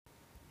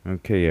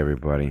Okay,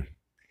 everybody.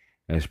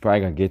 It's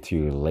probably going to get to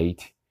you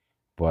late,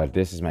 but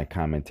this is my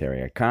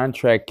commentary. A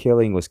contract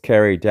killing was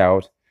carried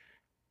out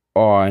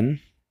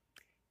on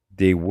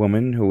the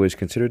woman who is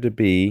considered to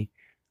be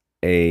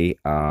a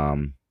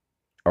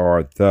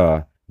or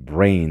the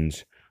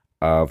brains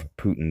of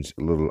Putin's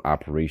little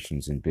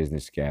operations and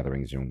business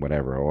gatherings and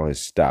whatever, all his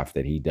stuff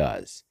that he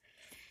does.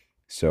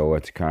 So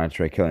it's a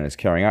contract killing is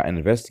carrying out. An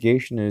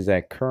investigation is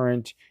at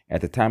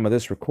the time of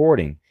this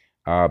recording,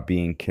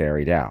 being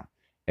carried out.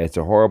 It's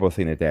a horrible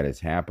thing that has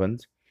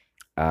happened.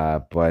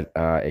 But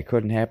it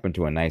couldn't happen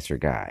to a nicer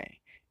guy.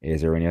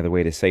 Is there any other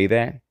way to say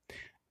that?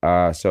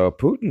 So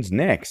Putin's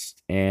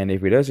next, and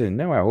if he doesn't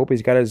know, I hope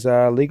he's got his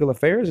legal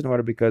affairs in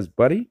order because,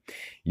 buddy,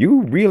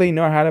 you really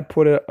know how to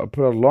put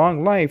a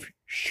long life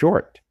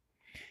short.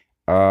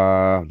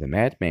 The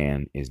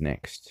Madman is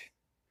next,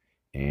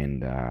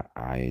 and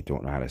I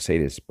don't know how to say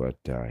this, but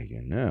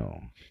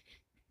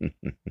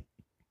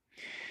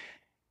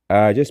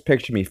just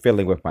picture me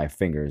fiddling with my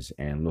fingers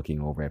and looking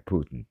over at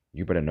Putin.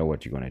 You better know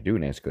what you're gonna do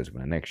next, because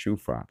when the next shoe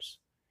drops,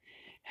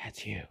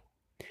 that's you.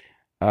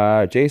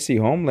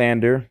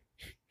 Jchomelander,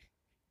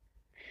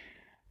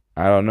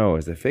 I don't know,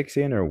 is the fix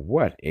in or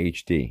what?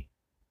 HD.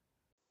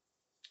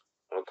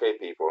 Okay,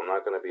 people, I'm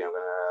gonna have,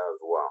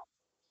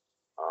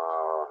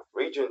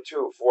 Region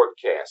 2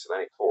 forecast,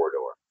 Atlantic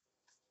Corridor,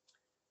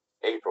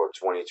 April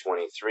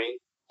 2023,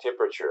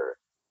 temperature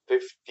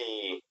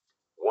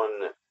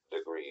 51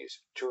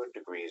 degrees, 2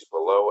 degrees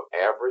below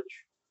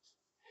average,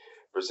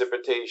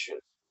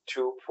 precipitation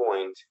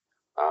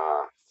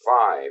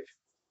 2.5,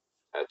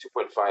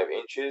 2.5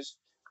 inches,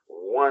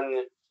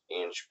 1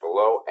 inch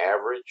below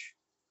average,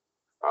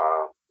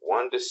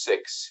 1 to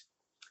 6,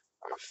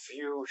 a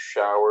few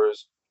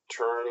showers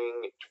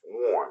turning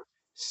warm,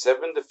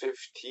 7 to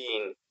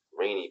 15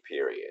 rainy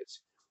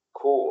periods,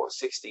 cool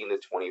 16 to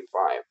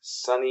 25,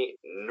 sunny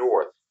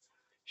north,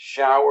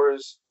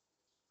 showers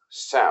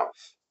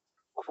south,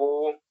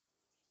 cool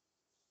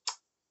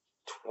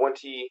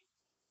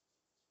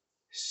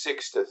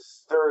 26 to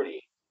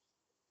 30,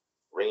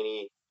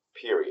 rainy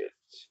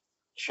periods,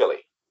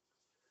 chilly.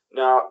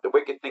 Now, the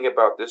wicked thing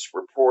about this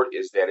report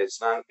is that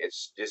it's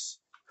just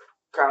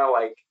kind of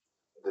like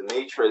the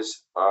nature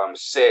has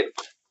said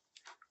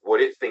what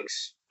it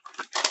thinks.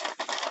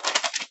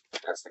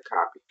 That's the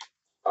copy.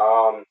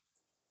 Um,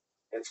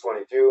 it's going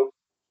to do.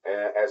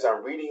 As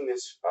I'm reading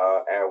this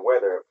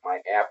weather,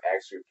 my app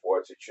actually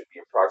reports it should be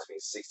approximately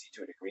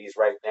 62 degrees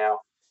right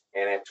now,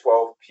 and at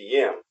 12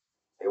 p.m.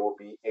 it will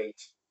be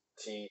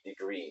 80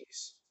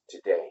 degrees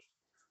today,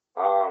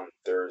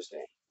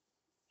 Thursday.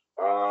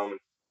 Um,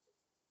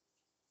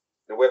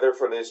 the weather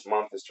for this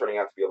month is turning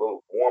out to be a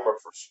little warmer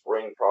for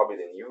spring, probably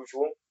than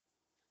usual,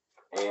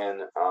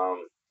 and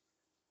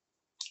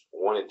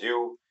want to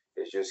do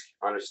is just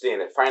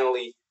understand that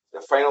finally,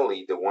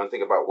 the one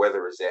thing about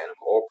weather is that, and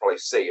I'll probably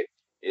say it,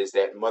 is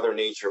that Mother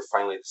Nature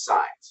finally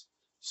decides.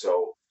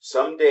 So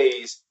some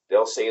days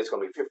they'll say it's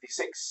going to be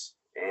 56,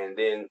 and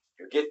then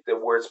you get the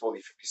word it's supposed to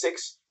be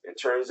 56. It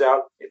turns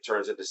out it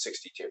turns into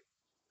 62. You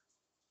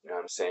know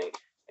what I'm saying?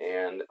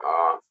 And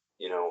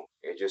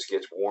it just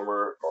gets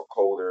warmer or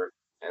colder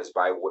as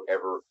by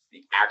whatever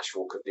the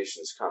actual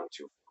conditions come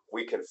to.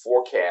 We can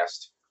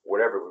forecast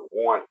whatever we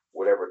want,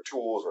 whatever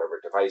tools, whatever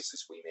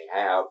devices we may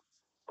have,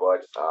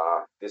 but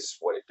this is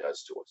what it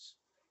does to us.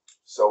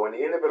 So in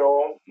the end of it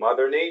all,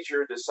 Mother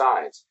Nature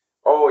decides.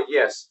 Oh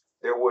yes,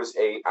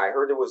 I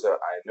heard there was a.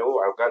 I know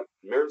I've got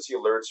emergency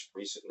alerts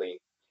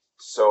recently.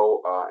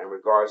 So in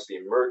regards to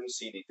the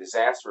emergency, the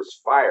disastrous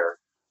fire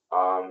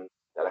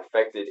that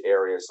affected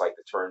areas like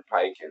the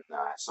Turnpike, and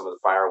some of the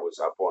fire was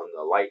up on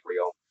the light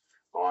rail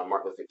on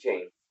Martin Luther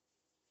King.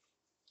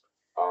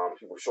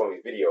 People were showing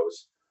me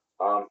videos.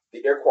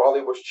 The air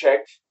quality was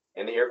checked,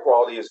 and the air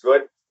quality is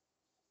good.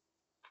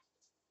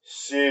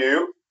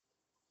 So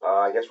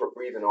I guess we're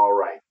breathing all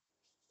right.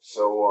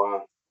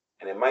 So,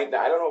 and it might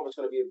not, I don't know if it's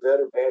going to be a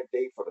good or bad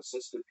day for the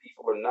sensitive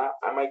people or not.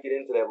 I might get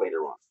into that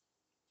later on.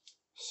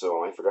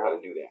 So I figure out how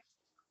to do that.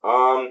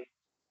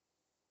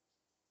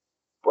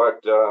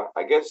 But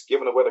I guess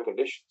given the weather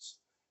conditions,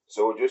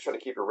 so we're just trying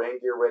to keep your rain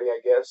gear ready,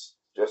 I guess,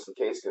 just in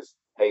case. Because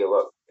hey,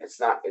 look, it's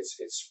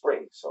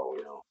spring, so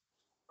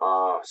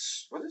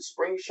with the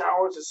spring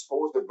showers, it's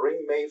supposed to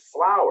bring May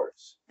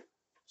flowers.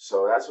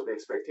 So that's what the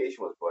expectation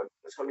was, but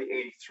it's going to be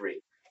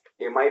 83.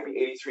 It might be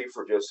 83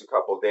 for just a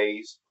couple of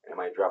days, and it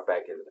might drop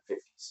back into the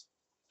 50s.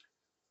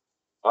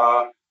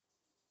 Uh,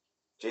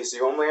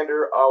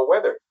 Jchomelander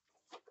weather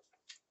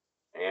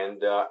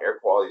and air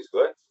quality is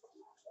good.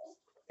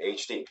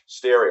 HD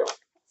stereo,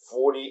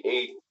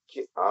 48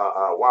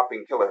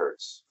 whopping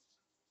kilohertz.